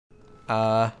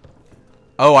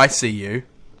Oh, I see you.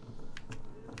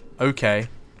 Okay,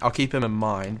 I'll keep him in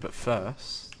mind, but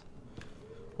first...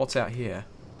 What's out here?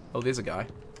 Oh, there's a guy.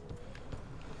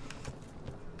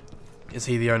 Is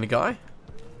he the only guy?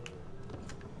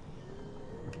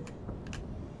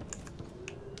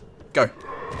 Go.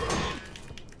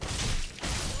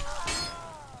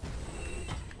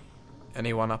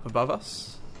 Anyone up above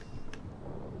us?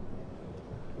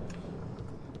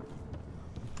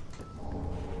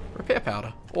 Repair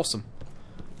powder. Awesome.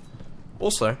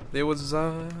 Also, there was,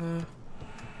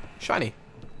 shiny.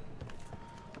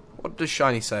 What does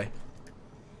shiny say?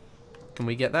 Can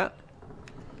we get that?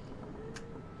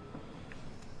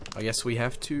 I guess we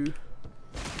have to...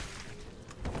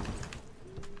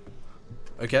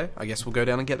 Okay, I guess we'll go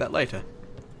down and get that later.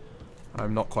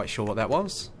 I'm not quite sure what that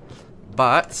was.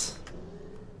 But...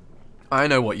 I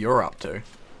know what you're up to.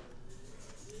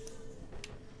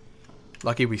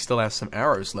 Lucky we still have some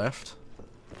arrows left.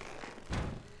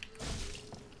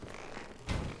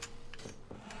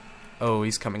 Oh,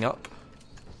 he's coming up.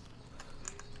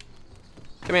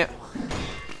 Come here.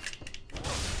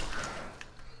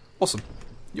 Awesome.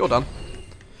 You're done.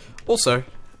 Also,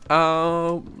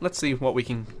 let's see what we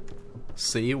can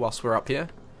see whilst we're up here.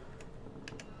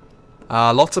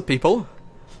 Lots of people.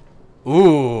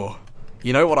 Ooh.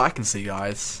 You know what I can see,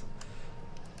 guys?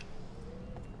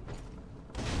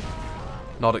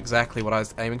 Not exactly what I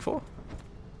was aiming for.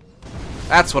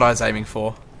 That's what I was aiming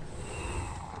for.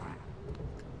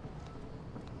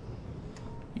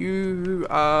 You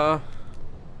are...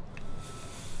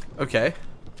 Okay.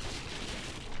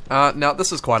 Now,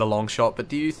 this is quite a long shot, but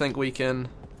do you think we can...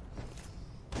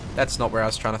 That's not where I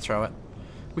was trying to throw it.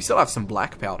 We still have some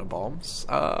black powder bombs.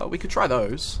 We could try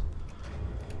those.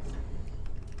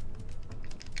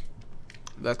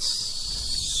 Let's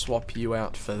swap you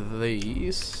out for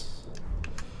these.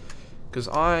 Because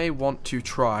I want to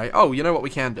try... Oh, you know what we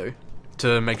can do?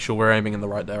 To make sure we're aiming in the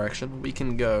right direction. We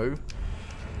can go...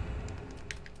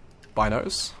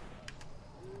 binos.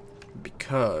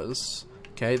 Because...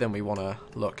 Okay, then we want to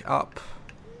look up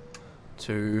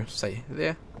to, say,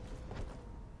 there.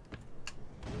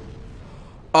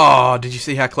 Oh, did you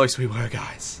see how close we were,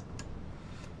 guys?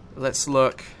 Let's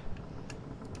look.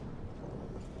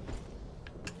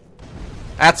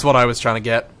 That's what I was trying to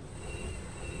get.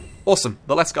 Awesome.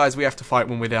 The less guys we have to fight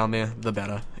when we're down there, the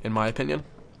better, in my opinion.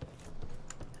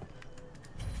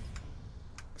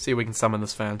 See if we can summon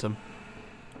this phantom.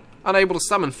 Unable to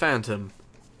summon phantom.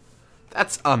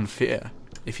 That's unfair,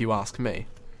 if you ask me.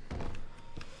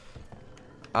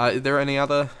 Are there any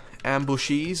other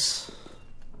ambushes?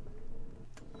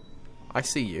 I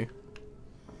see you.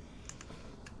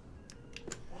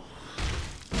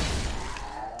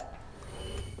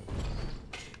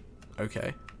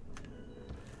 Okay.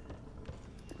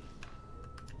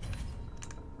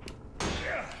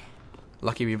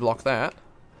 Lucky we blocked that.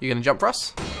 You gonna jump for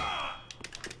us?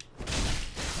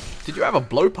 Did you have a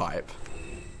blowpipe?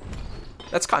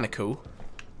 That's kinda cool.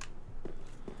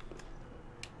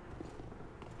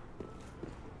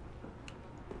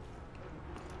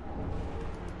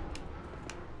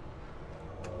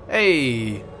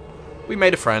 Hey! We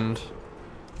made a friend.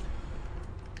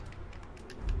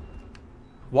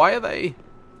 Why are they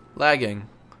lagging?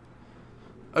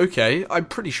 Okay, I'm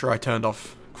pretty sure I turned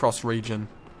off cross-region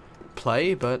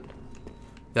play, but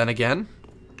then again...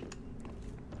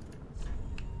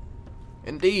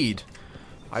 Indeed.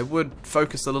 I would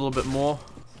focus a little bit more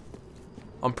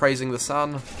on praising the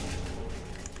sun.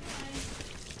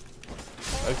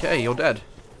 Okay, you're dead.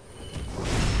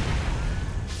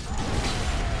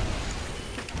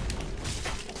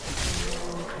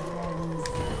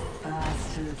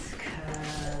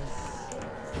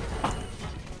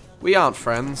 We aren't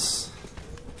friends.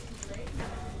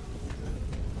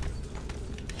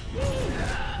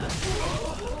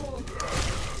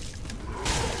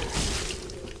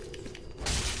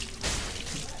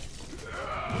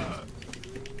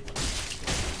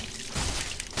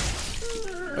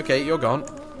 Okay, you're gone.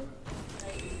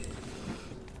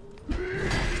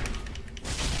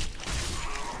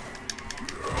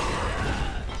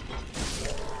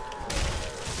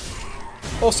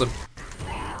 Awesome.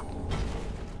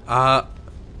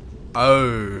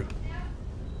 Oh.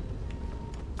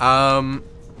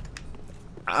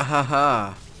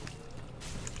 Ahaha.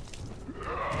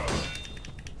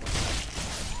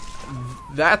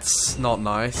 That's not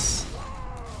nice.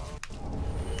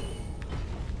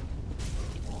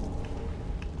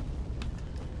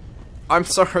 I'm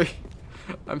sorry.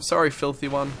 I'm sorry, filthy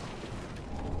one.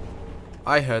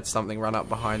 I heard something run up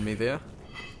behind me there.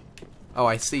 Oh,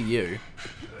 I see you.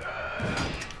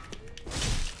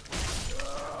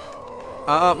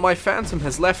 My phantom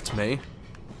has left me.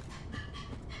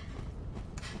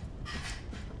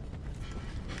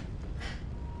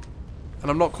 And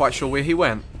I'm not quite sure where he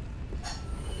went.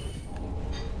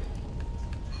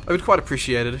 I would quite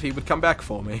appreciate it if he would come back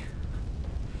for me.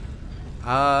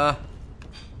 I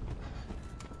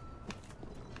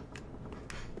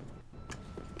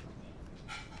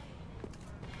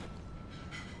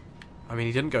mean,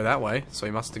 he didn't go that way, so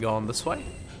he must have gone this way.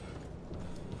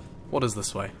 What is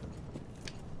this way?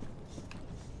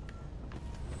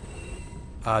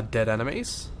 Dead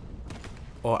enemies?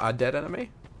 Or a dead enemy?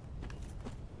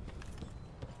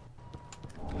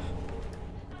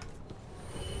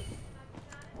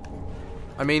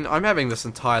 I mean, I'm having this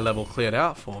entire level cleared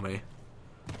out for me.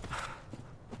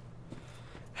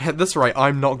 At this rate,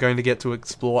 I'm not going to get to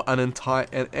explore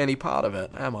any part of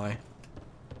it, am I?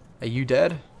 Are you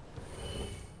dead?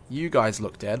 You guys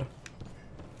look dead.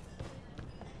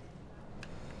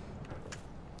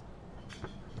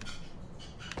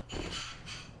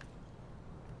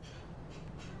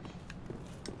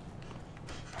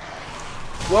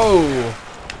 Whoa!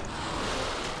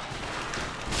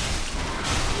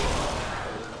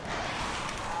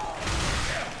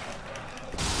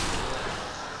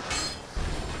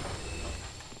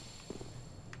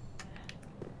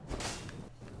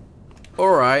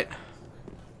 Alright.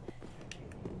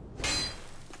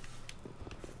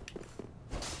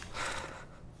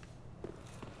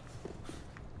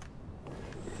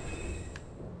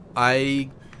 I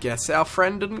guess our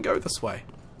friend didn't go this way.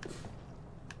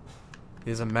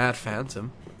 There's a mad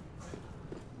phantom.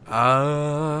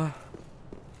 I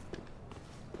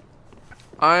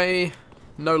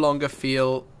no longer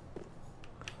feel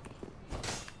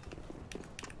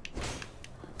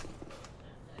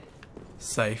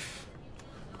safe.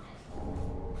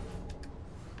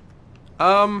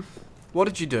 What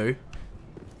did you do?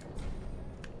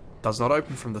 Does not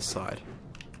open from this side.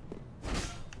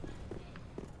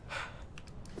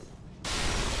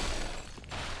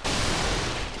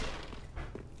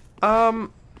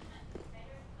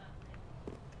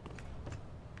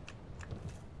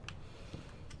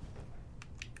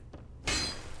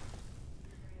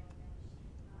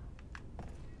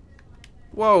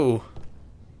 Whoa.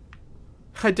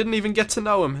 I didn't even get to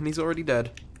know him, and he's already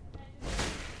dead.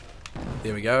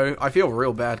 There we go. I feel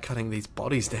real bad cutting these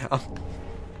bodies down.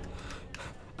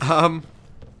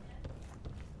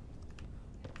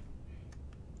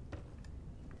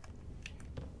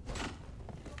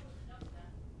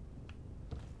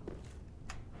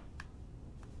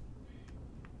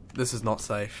 This is not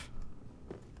safe.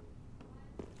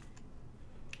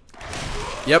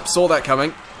 Yep, saw that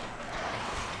coming.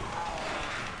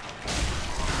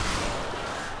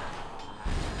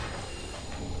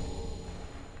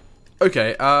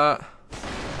 Okay,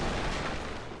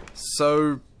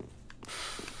 so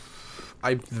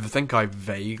I think I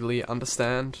vaguely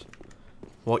understand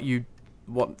what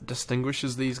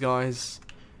distinguishes these guys.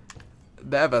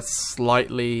 They have a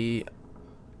slightly...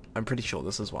 I'm pretty sure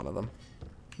this is one of them.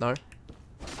 No?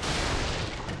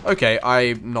 Okay,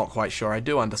 I'm not quite sure. I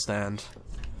do understand.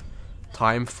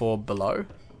 Time for below.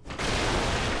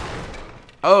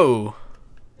 Oh!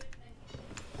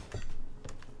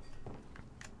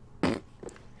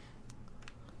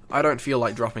 I don't feel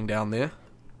like dropping down there.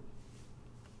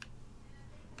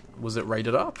 Was it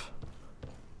rated up?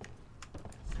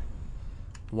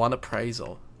 One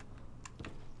appraisal.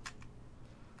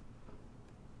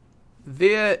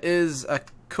 There is a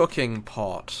cooking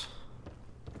pot.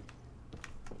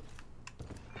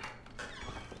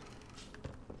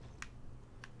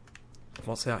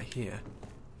 What's out here?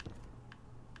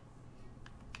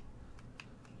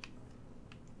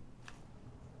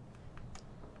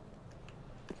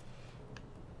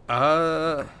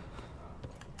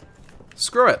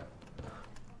 Screw it.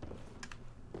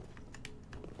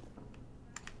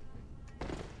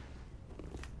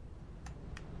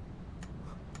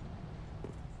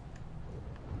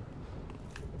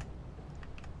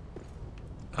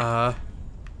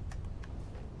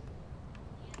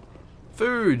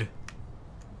 Food.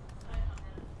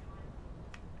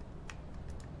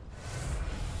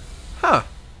 Huh.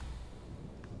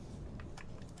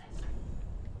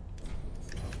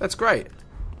 That's great.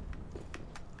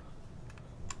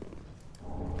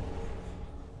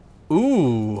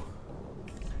 Ooh.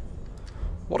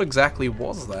 What exactly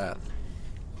was that?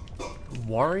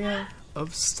 Warrior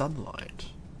of Sunlight.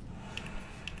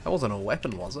 That wasn't a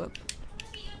weapon, was it?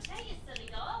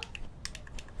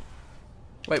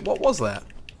 Wait, what was that?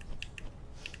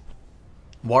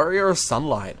 Warrior of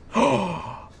Sunlight.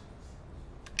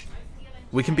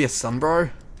 We can be a sun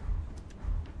bro?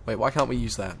 Wait, why can't we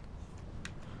use that?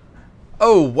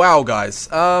 Oh, wow, guys.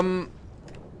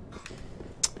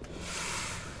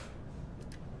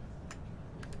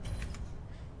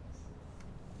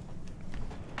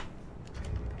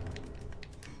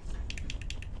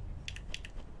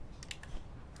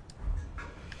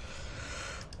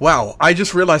 Wow, I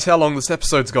just realized how long this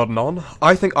episode's gotten on.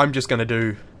 I think I'm just gonna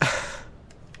do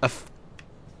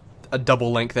a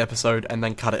double-length episode and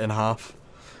then cut it in half.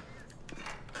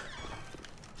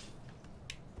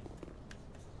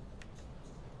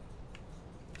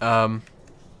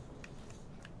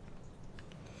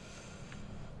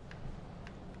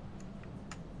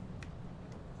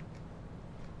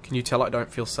 Can you tell I don't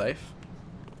feel safe?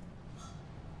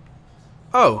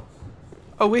 Oh.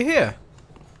 Oh, we're here.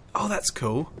 Oh, that's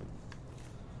cool.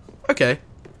 Okay.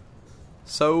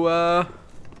 So,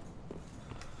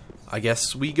 I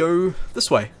guess we go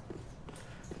this way.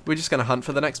 We're just gonna hunt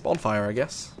for the next bonfire, I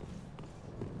guess.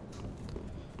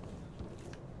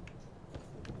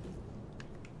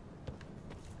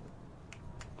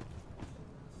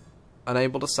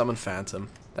 Unable to summon Phantom.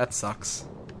 That sucks.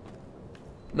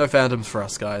 No Phantoms for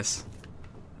us, guys.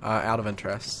 Out of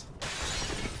interest.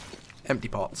 Empty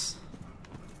pots.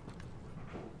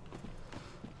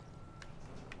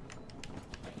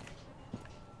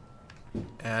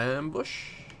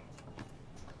 Ambush.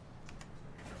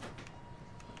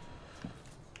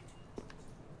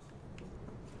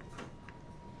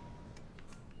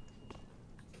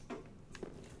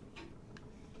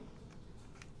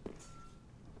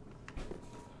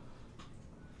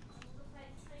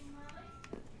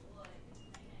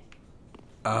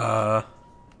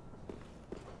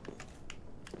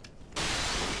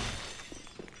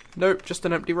 Nope, just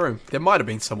an empty room. There might have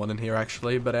been someone in here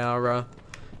actually, but our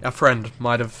friend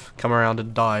might have come around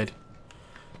and died.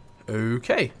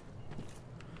 Okay.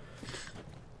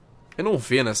 In all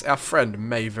fairness, our friend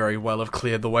may very well have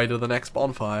cleared the way to the next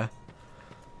bonfire.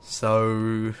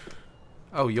 So...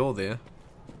 Oh, you're there.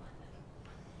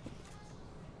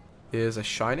 Here's a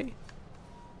shiny.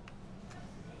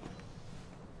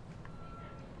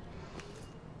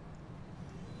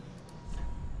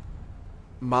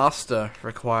 Master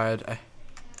required a...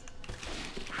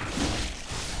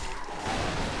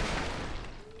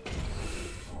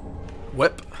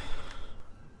 Whip.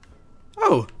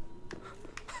 Oh!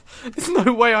 There's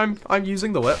no way I'm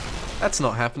using the whip. That's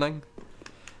not happening.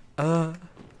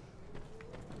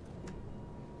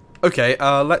 Okay,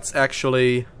 let's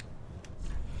actually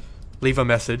leave a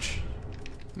message.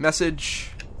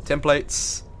 Message,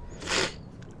 templates,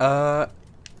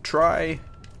 try,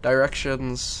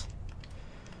 directions,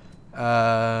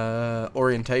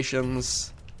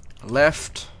 orientations,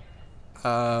 left,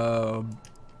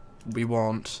 we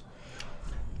want,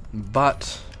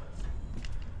 but,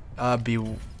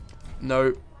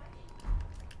 no,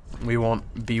 we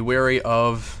want be wary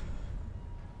of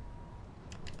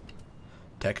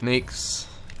techniques,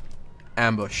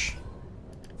 ambush.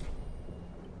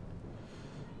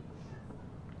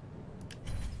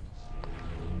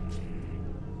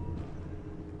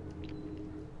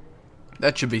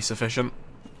 That should be sufficient.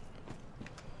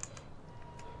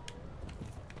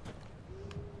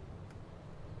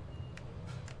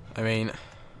 I mean,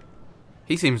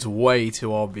 he seems way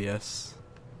too obvious.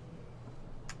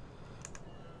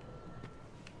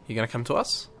 You gonna come to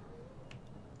us?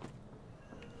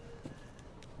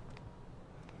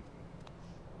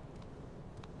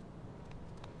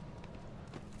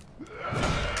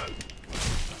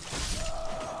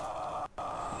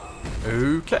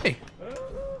 Okay.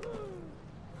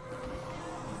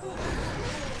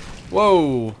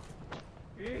 Whoa.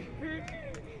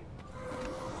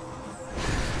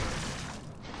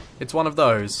 It's one of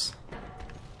those.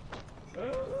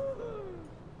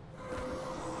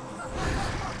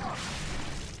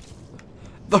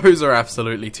 Those are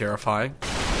absolutely terrifying.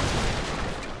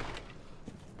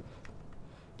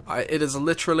 It is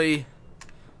literally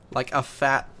like a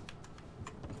fat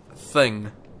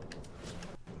thing.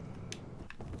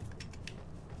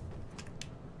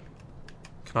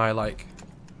 Can I, like...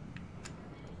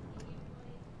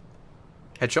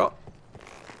 Headshot?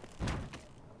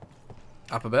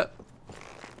 Up a bit?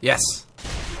 Yes!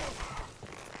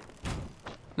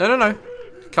 No, no, no.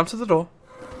 Come to the door.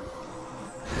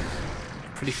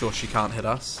 Pretty sure she can't hit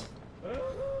us.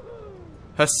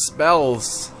 Her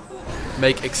spells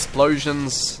make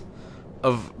explosions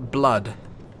of blood.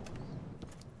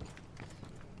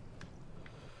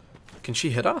 Can she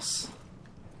hit us?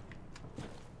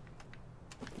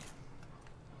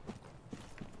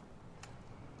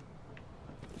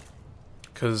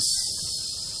 Because...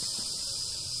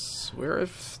 where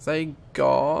have they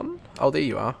gone? Oh, there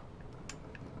you are.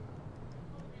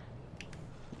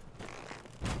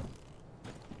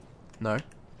 No.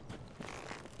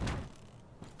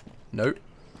 Nope.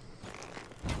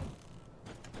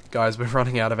 Guys, we're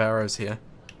running out of arrows here.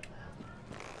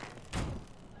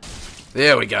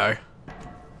 There we go.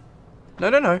 No,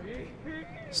 no, no.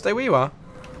 Stay where you are.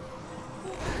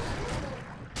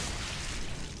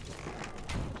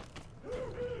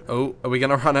 Oh, are we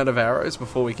gonna run out of arrows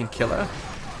before we can kill her?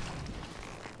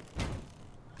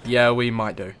 Yeah, we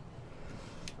might do.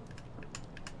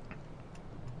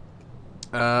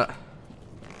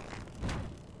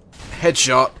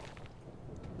 Headshot.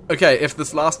 Okay, if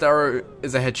this last arrow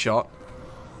is a headshot,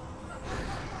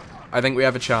 I think we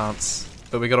have a chance.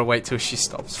 But we gotta wait till she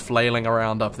stops flailing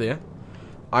around up there.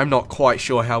 I'm not quite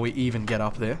sure how we even get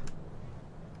up there.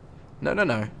 No, no,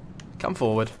 no. Come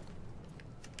forward.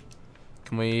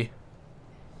 Can we...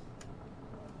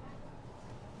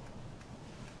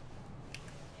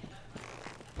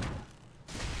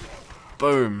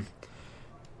 Boom.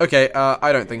 Okay,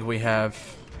 I don't think we have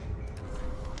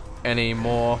any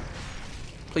more.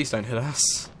 Please don't hit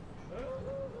us.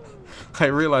 I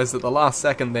realized at the last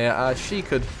second there, she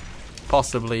could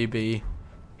possibly be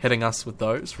hitting us with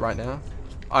those right now.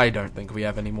 I don't think we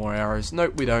have any more arrows.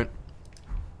 Nope, we don't.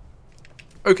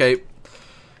 Okay.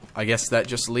 I guess that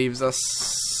just leaves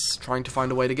us trying to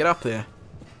find a way to get up there.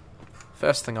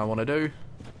 First thing I want to do...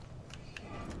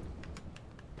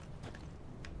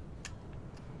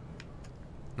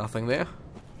 Nothing there.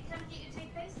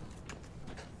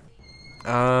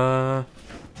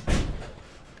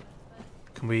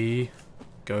 Can we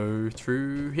go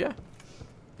through here?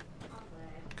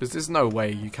 Because there's no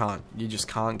way you just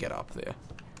can't get up there.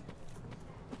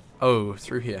 Oh,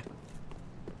 through here.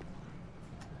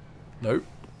 Nope.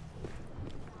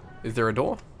 Is there a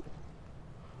door?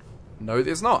 No,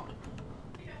 there's not.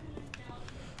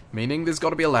 Meaning there's got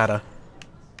to be a ladder.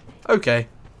 Okay.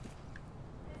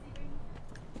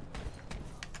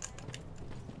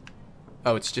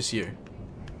 Oh, it's just you.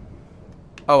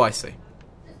 Oh, I see.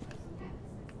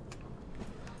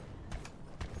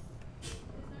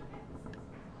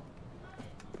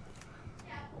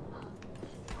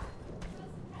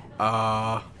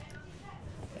 Are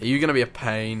you gonna be a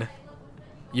pain?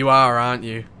 You are, aren't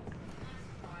you?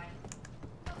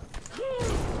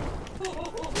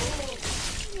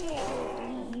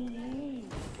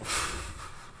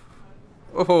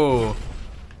 Oh,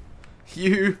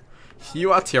 you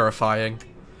are terrifying.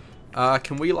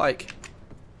 Can we like...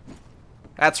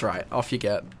 That's right, off you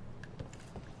get.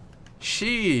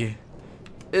 She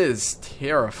is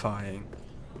terrifying.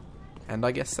 And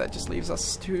I guess that just leaves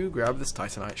us to grab this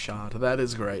Titanite shard. That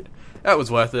is great. That was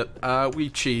worth it. We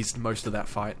cheesed most of that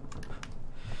fight.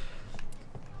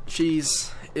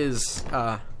 Cheese is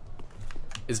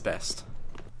best.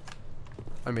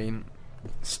 I mean,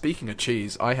 speaking of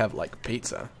cheese, I have like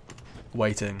pizza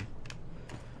waiting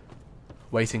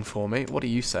for me. What are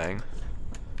you saying?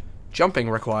 Jumping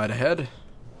required ahead.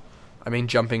 I mean,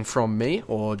 jumping from me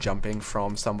or jumping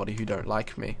from somebody who don't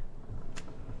like me.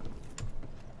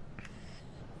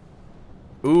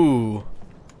 Ooh.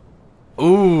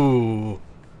 Ooh.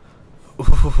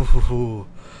 Ooh.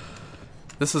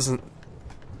 This isn't...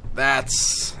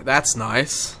 That's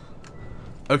nice.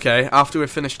 Okay, after we've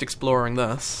finished exploring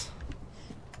this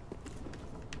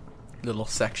little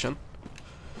section.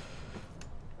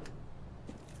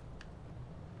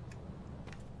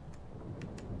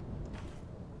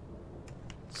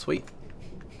 Sweet.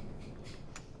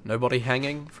 Nobody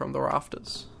hanging from the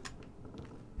rafters.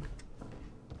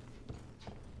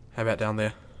 How about down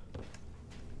there?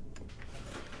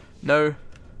 No.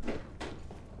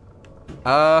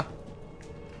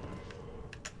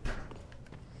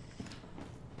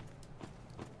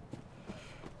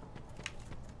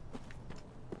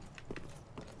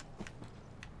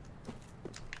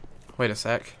 Wait a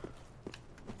sec.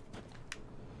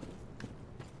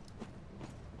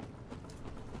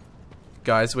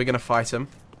 Guys, we're gonna fight him.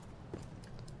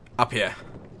 Up here.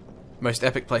 Most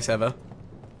epic place ever.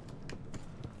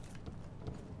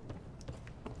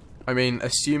 I mean,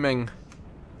 assuming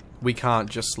we can't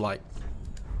just, like,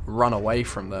 run away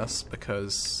from this,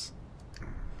 because...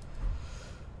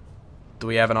 Do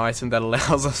we have an item that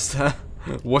allows us to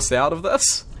wuss out of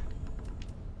this?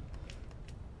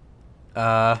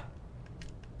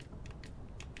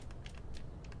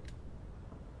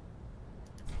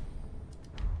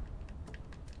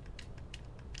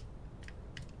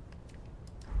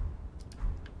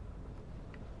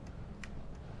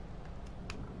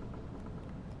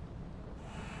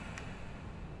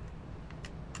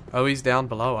 Oh, he's down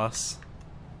below us.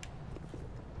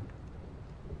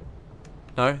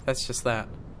 No, that's just that.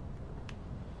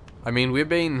 I mean, we're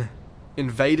being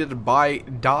invaded by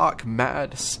dark,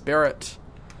 mad spirit.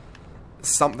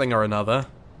 something or another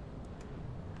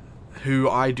who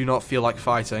I do not feel like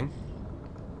fighting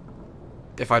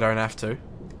if I don't have to.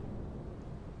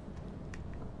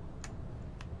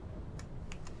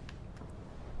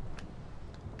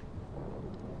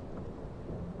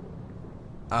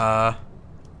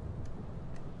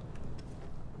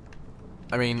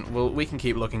 I mean, well, we can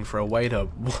keep looking for a way to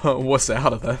wuss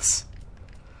out of this.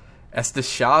 Estus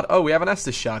Shard? Oh, we have an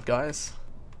Estus Shard, guys.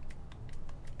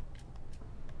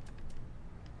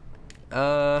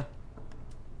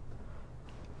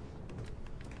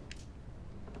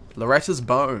 Loretta's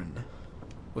Bone.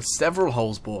 With several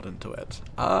holes bored into it.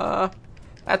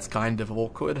 That's kind of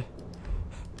awkward.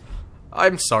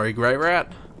 I'm sorry, Grey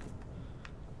Rat.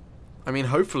 I mean,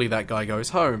 hopefully that guy goes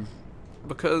home.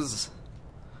 Because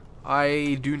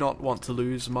I do not want to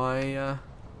lose my,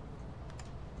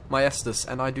 my Estus,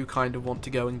 and I do kind of want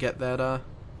to go and get that,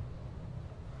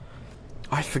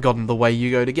 I've forgotten the way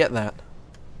you go to get that.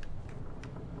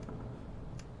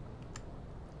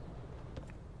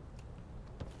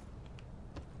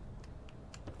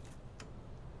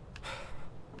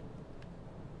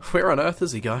 Where on earth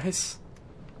is he, guys?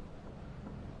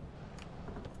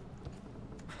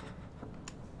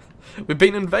 We've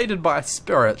been invaded by a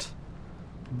spirit,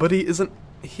 but he isn't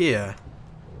here.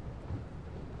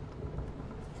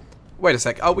 Wait a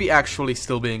sec, are we actually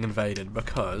still being invaded?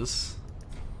 Because...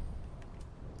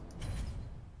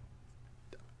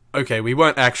 okay, we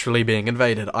weren't actually being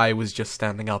invaded. I was just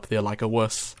standing up there like a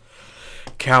wuss,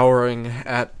 cowering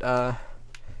at, the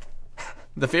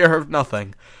fear of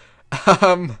nothing.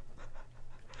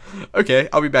 Okay,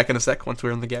 I'll be back in a sec once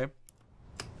we're in the game.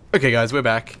 Okay guys, we're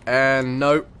back, and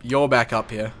nope, you're back up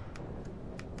here.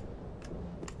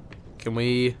 Can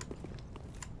we...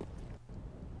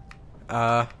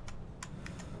 nope,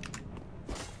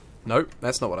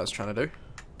 that's not what I was trying to do.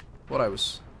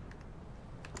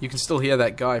 You can still hear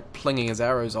that guy plinging his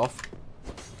arrows off.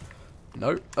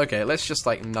 Nope, okay, let's just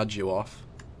like nudge you off.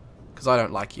 Because I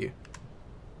don't like you.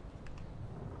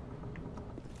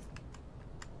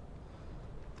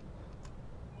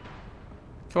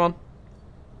 Come on.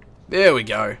 There we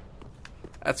go.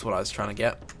 That's what I was trying to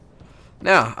get.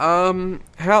 Now,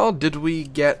 how did we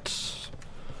get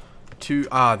to...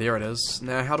 ah, there it is.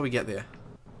 Now, how do we get there?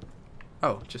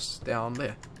 Oh, just down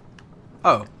there.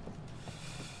 Oh.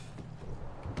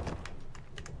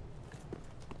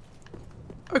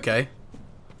 Okay.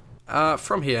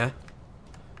 From here,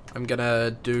 I'm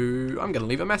gonna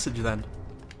leave a message then.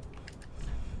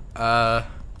 No.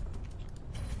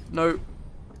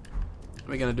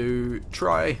 We're gonna do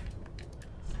try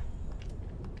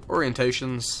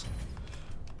orientations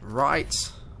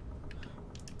right,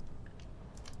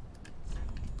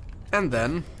 and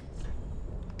then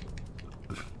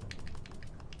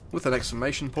with an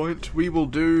exclamation point we will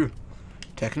do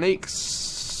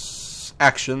techniques,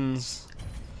 actions,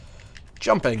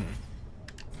 jumping.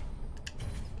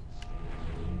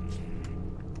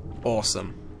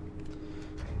 Awesome.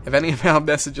 Have any of our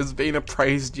messages been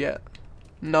appraised yet?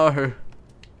 No.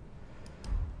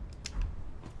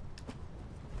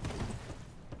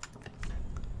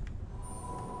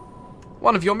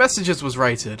 One of your messages was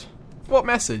rated. What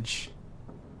message?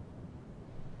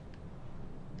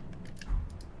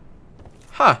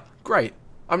 Huh, great.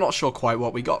 I'm not sure quite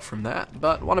what we got from that,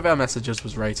 but one of our messages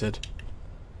was rated.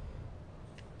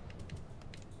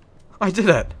 I did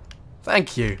it.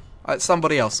 Thank you.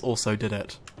 Somebody else also did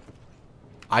it.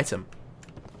 Item.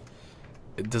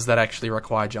 Does that actually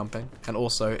require jumping? And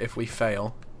also, if we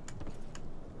fail...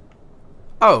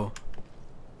 oh!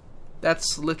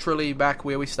 That's literally back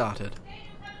where we started.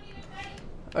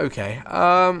 Okay,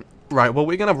 right, well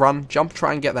we're gonna run, jump,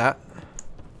 try and get that.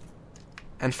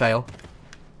 And fail.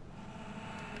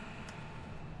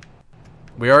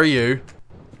 Where are you?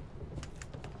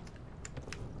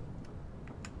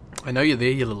 I know you're there,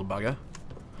 you little bugger.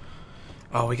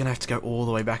 Oh, we're gonna have to go all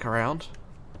the way back around?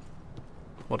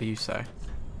 What do you say?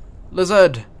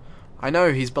 Lizard! I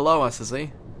know, he's below us, is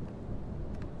he?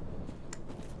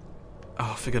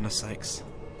 Oh, for goodness sakes.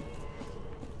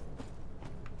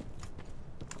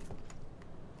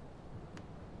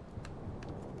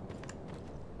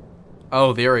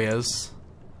 Oh, there he is.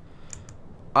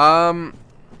 I'm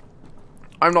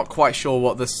not quite sure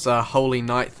what this Holy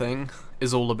Night thing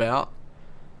is all about.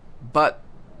 But,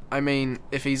 I mean,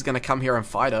 if he's gonna come here and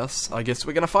fight us, I guess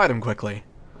we're gonna fight him quickly.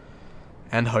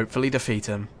 And hopefully defeat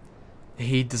him.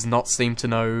 He does not seem to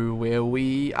know where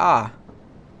we are.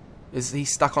 Is he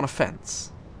stuck on a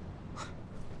fence?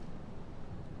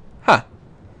 Huh.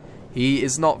 He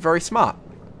is not very smart.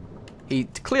 He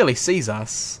clearly sees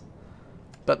us.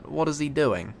 But what is he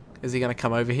doing? Is he going to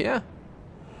come over here?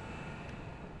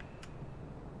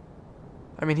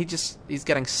 I mean, he's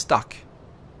getting stuck.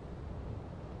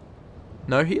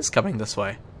 No, he is coming this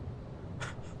way.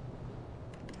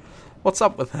 What's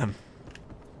up with him?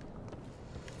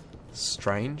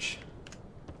 Strange.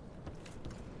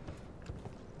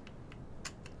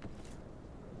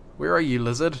 Where are you,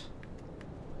 lizard?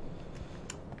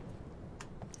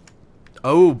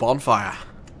 Oh, bonfire.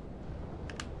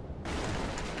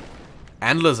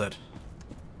 And lizard.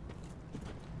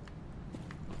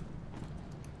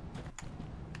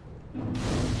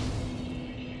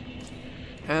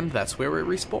 And that's where we're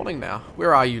respawning now.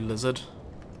 Where are you, lizard?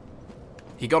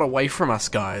 He got away from us,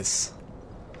 guys.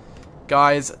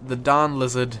 Guys, the darn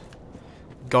lizard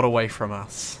got away from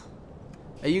us.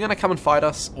 Are you gonna come and fight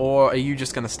us, or are you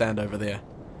just gonna stand over there?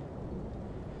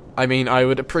 I mean, I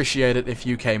would appreciate it if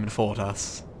you came and fought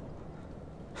us.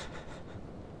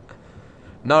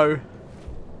 No.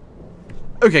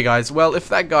 Okay, guys, well, if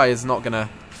that guy is not gonna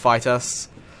fight us,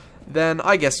 then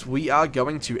I guess we are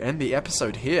going to end the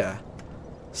episode here.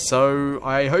 So,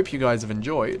 I hope you guys have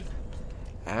enjoyed,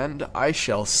 and I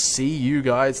shall see you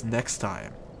guys next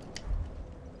time.